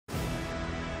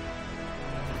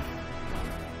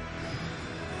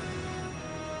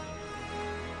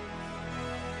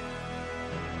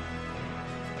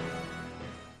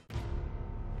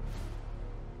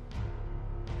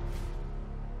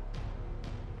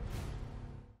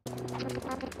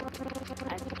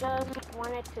I just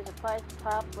wanted to surprise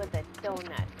Pup with a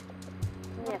donut.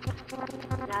 Sniff.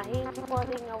 Now he's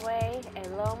pulling away a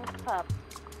lone pup.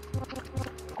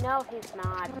 No, he's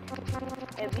not.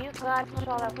 If you got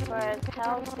shot first,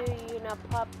 how do you know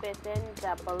Pup is in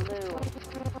the balloon?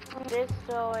 This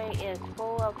story is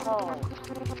full of holes.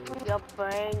 Your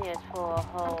brain is full of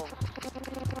holes.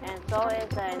 And so is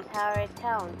the entire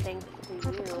town, thanks to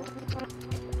you.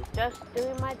 Just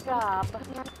doing my job.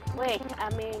 Wait, I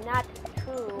mean, not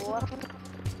true.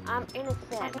 I'm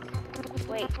innocent.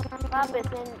 Wait, Pup is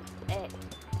in a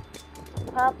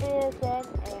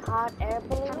hot air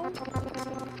balloon?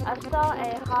 I saw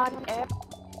a hot air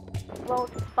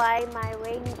float by my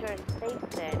ranger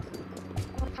station.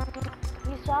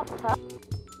 You saw Pup?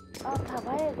 Oh God,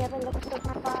 why does everyone look so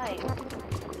surprised?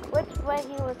 Which way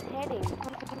he was heading?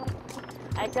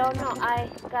 I don't know, I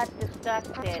got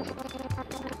distracted.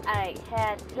 I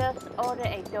had just ordered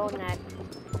a donut.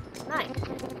 Nice.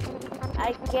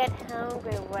 I get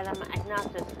hungry when I'm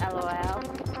agnostic, lol.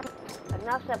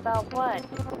 Agnostic about what?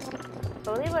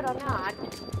 Believe it or not,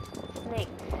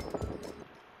 snakes.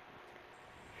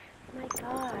 My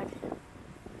God.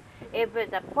 If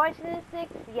it's a poisonous snake,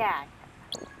 yeah.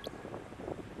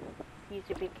 You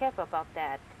should be careful about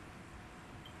that.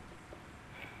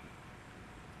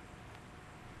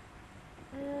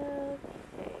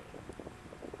 Okay.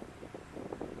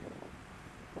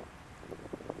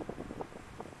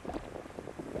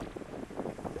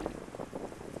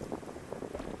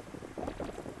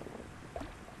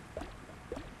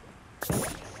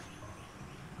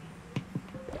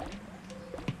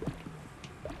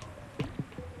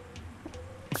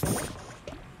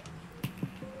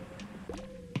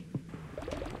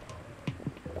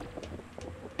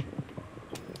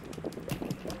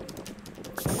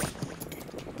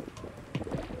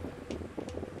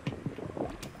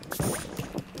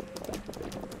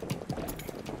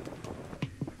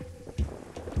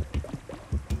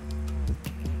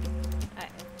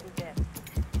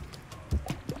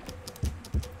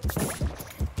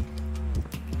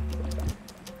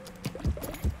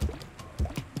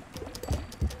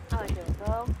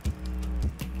 Oh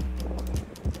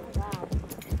wow.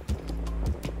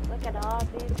 Look at all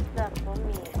these stuff for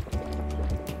me.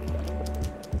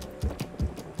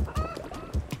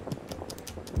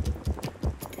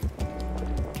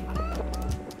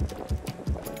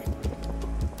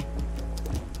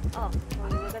 Oh,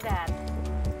 well, look at that.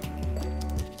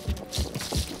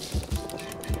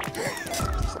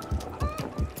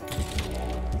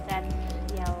 That's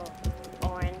yellow,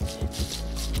 orange.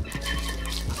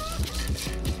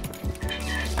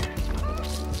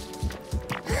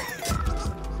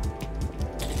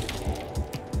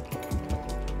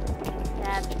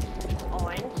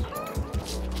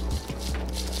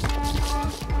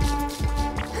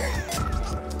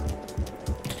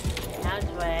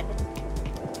 Red.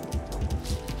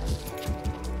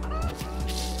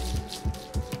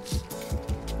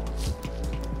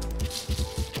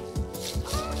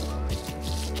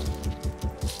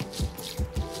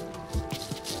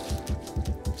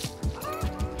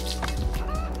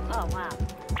 Oh wow.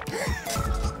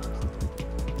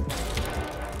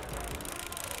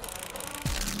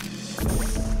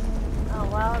 Oh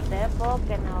well, they're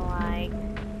broken alike.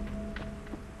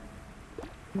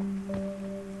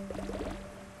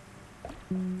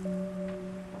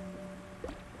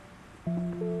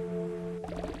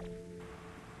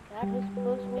 That just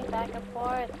pulls me back and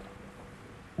forth.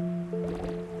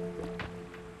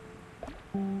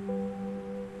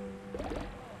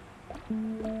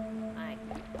 Right.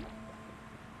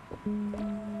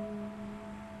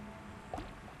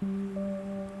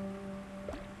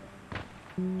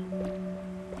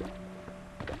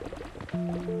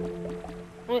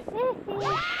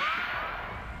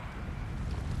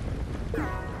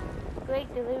 Great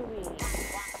delivery.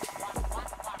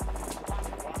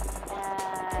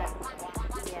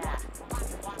 Yeah.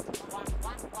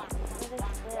 What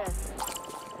is this?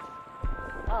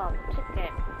 Oh,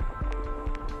 chicken.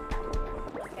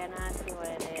 Can I see what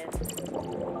it is?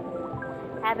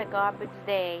 Have a garbage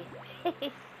day.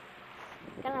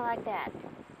 Kinda like that.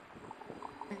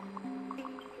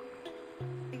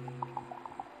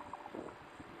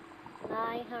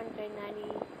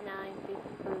 $999 feet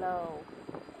below.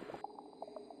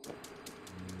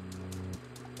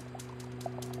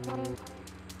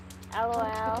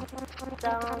 LOL,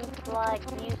 sounds like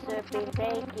you should be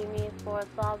thanking me for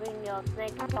solving your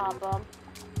snake problem.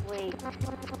 Wait,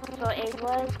 so it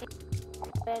was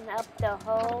open up the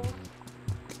hole?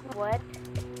 What?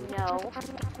 No.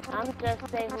 I'm just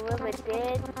saying whoever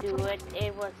did do it,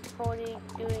 it was totally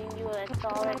doing you a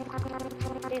solid.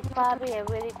 He's probably a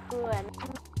really cool and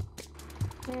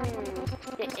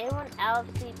did anyone else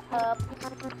see Pup?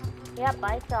 Yep,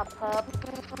 I saw Pup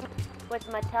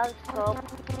with my telescope.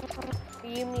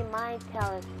 You mean my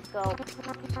telescope?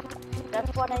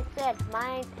 That's what I said,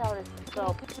 my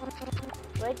telescope.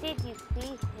 Where did you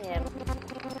see him?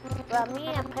 Well, me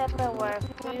and Pepper were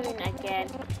viewing again,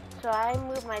 so I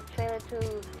moved my trailer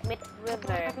to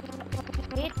mid-river.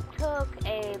 He took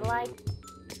a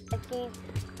liking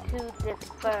to this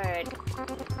bird.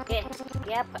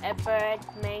 Yep, a bird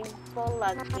named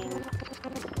Full-Looking.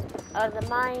 I was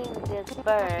admiring this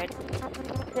bird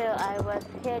till I was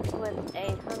hit with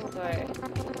a hunger.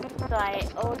 So I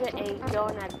ordered a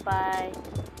donut by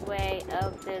way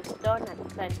of this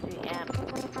donut country app.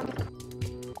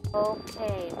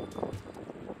 Okay.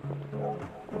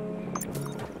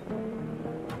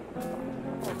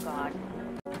 Oh God.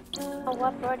 Oh,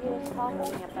 what bird he was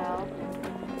talking about?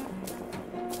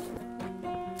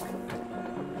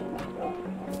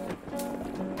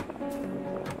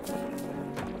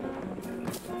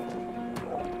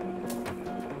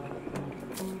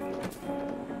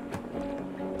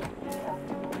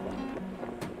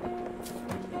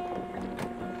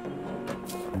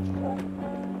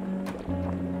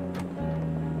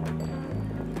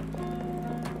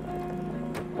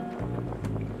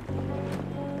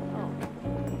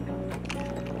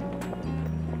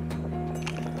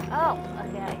 Oh,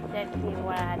 okay, I said to you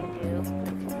what I had to do.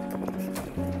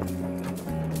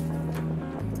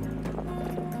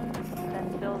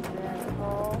 Let's build this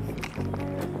hole.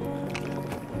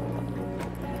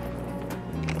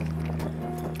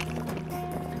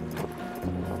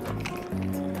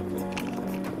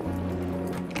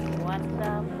 You want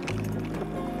some?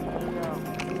 There you go.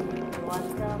 You want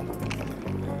some?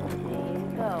 There you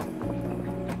go.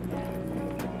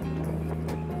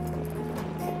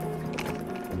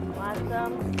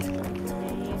 Some. There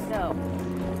you go.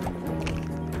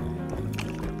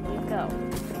 There you go.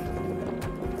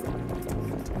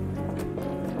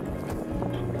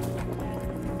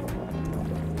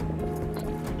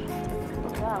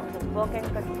 Wow, the book and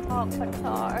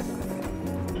guitar.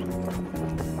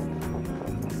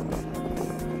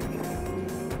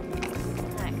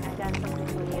 Alright, I got something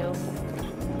for you.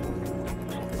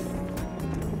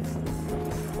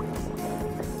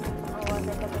 Oh, I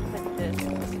think I can fix this.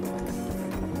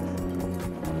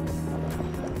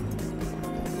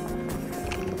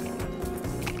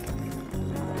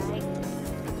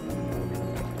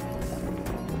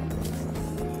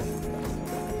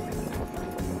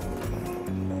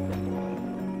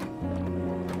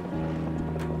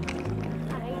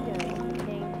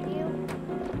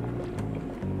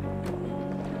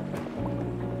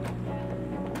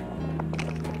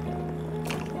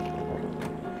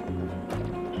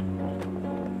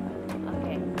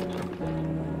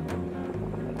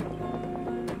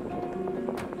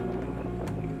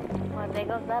 There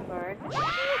goes that bird.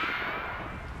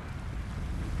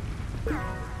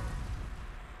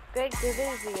 Great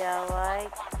delivery, I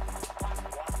like.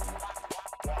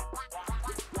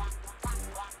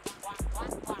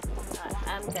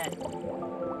 I'm done.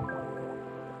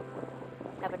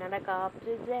 Have another golf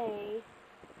today.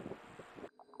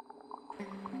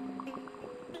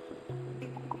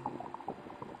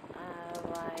 I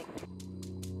like.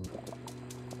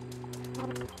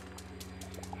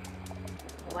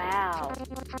 Wow.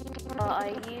 So are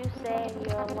you saying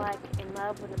you're like in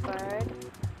love with a bird?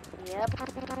 Yep.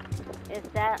 Is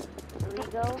that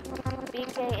legal?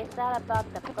 BK, it's not about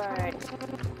the bird.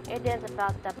 It is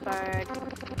about the bird.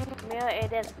 Mira,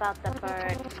 it is about the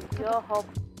bird. Your hope.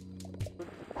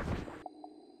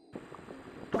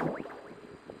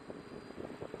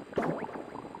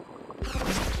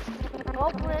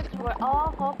 Hopeless, we're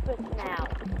all hopeless now.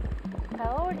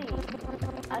 Coyote,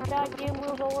 I thought you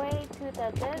moved away to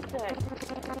the desert.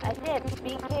 I did.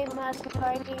 BK must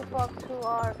targeting folks who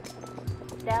are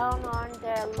down on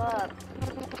their luck.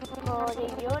 Coyote,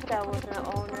 you're the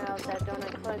owner of the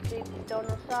donut country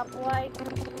donut shop, right?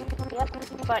 Yep,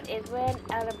 but it went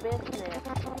out of business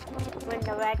when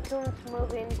the raccoons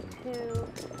moved into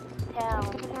town.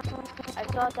 I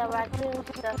saw the raccoons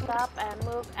stop and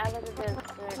move out of the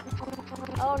desert.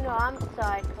 Oh no, I'm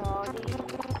sorry, Cody.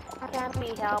 Can't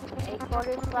be helped. A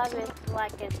quarter's love is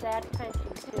like a sad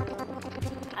country tune.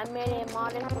 I made a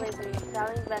modest living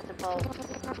selling vegetables.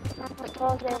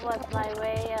 Suppose it was my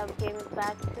way of giving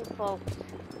back to folks.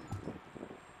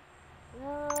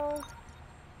 No.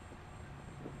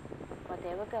 But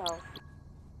there we go.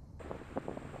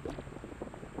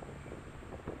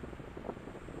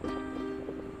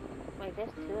 Wait,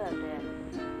 there's two of them.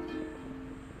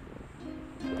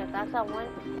 Because I saw one.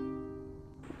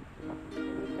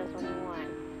 Maybe there's only one.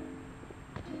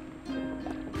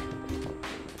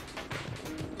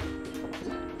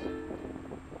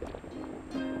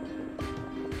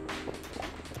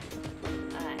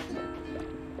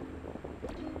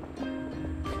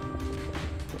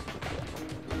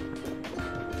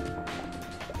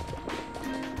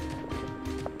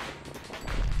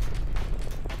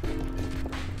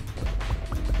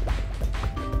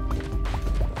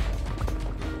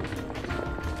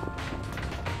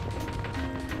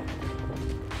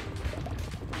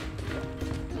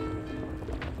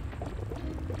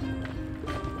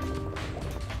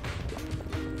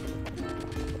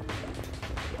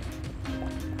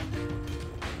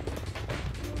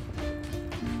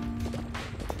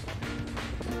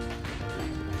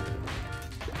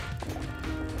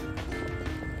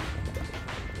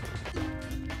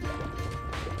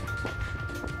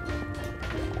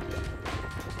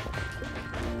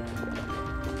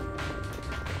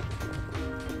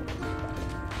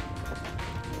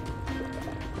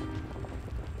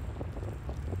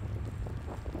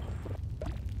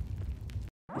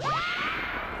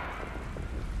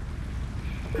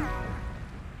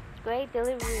 Great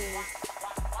delivery.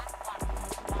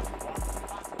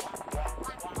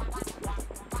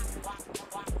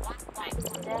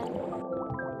 Then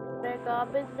their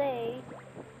garbage day.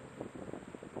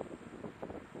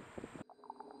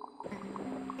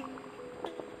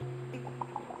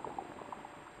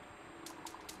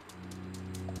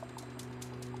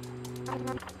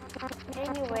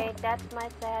 Anyway, that's my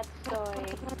sad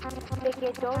story.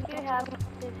 Vicky, don't you have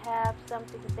to have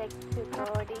something to take to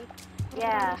priority?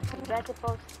 Yeah,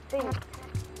 vegetables stink.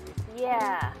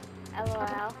 Yeah,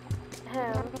 lol.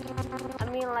 I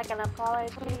mean like an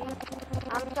apology.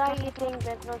 I'm sorry you think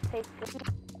vegetables taste good.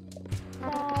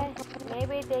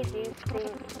 Maybe they do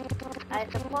stink. I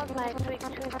suppose my sweet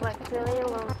tooth was really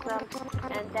lonesome,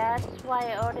 and that's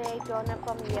why I ordered a donut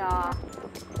from y'all.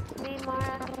 See,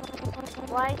 Mara?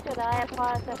 Why should I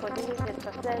apologize for doing this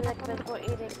pathetic vegetable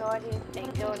eating guardian a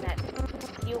donut?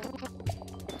 You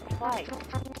twice.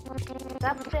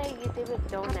 Stop saying you did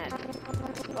with donuts.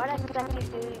 What exactly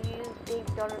do you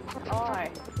think donuts are?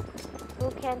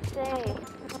 Who can say?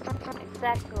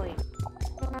 Exactly.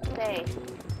 Say.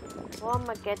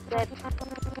 Wilma gets it.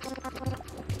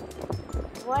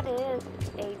 What is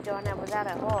a donut without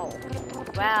a hole?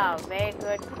 Wow, very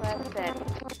good question.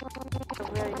 To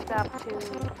really stop to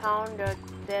ponder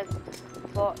this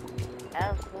for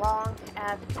as long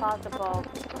as possible.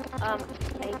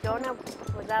 A donut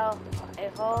without a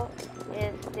hole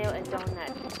is still a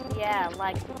donut. Yeah,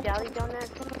 like jelly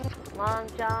donuts, Long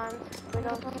John's,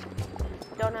 riddles,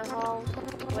 donut holes.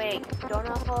 Wait,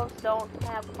 donut holes don't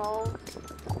have holes?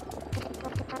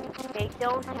 They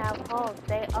don't have holes,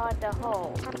 they are the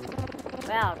hole.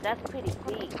 Wow, that's pretty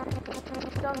deep.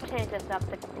 Don't change the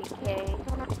subject, DK.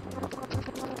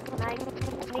 Night,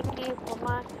 Nikki,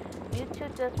 Wilma, you two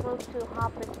just moved to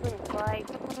Hopper Springs, right?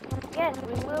 Yes,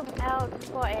 we moved out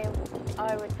for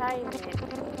our retirement.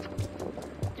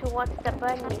 Towards the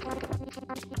bunny.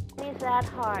 It's at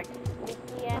heart,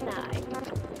 Nikki and I.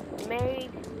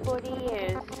 Married 40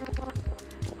 years.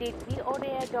 Did we order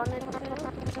a donut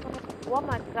too?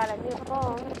 Walmart got a new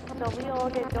phone, so we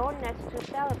ordered donuts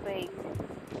to celebrate.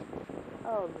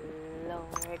 Oh,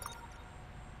 Lord.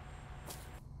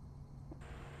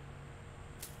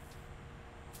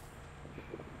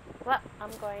 Well,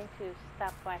 I'm going to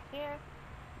stop right here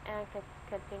and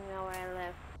continue where I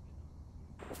left.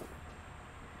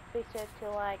 Be sure to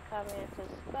like, comment, and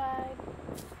subscribe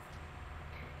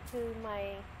to my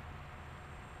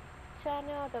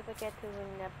channel. Don't forget to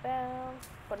ring the bell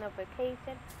for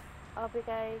notification. I hope you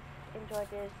guys enjoyed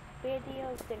this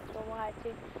video. Thanks for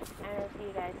watching, and I'll see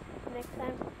you guys next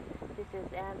time. This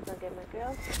is Anne, Gamer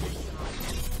Girl.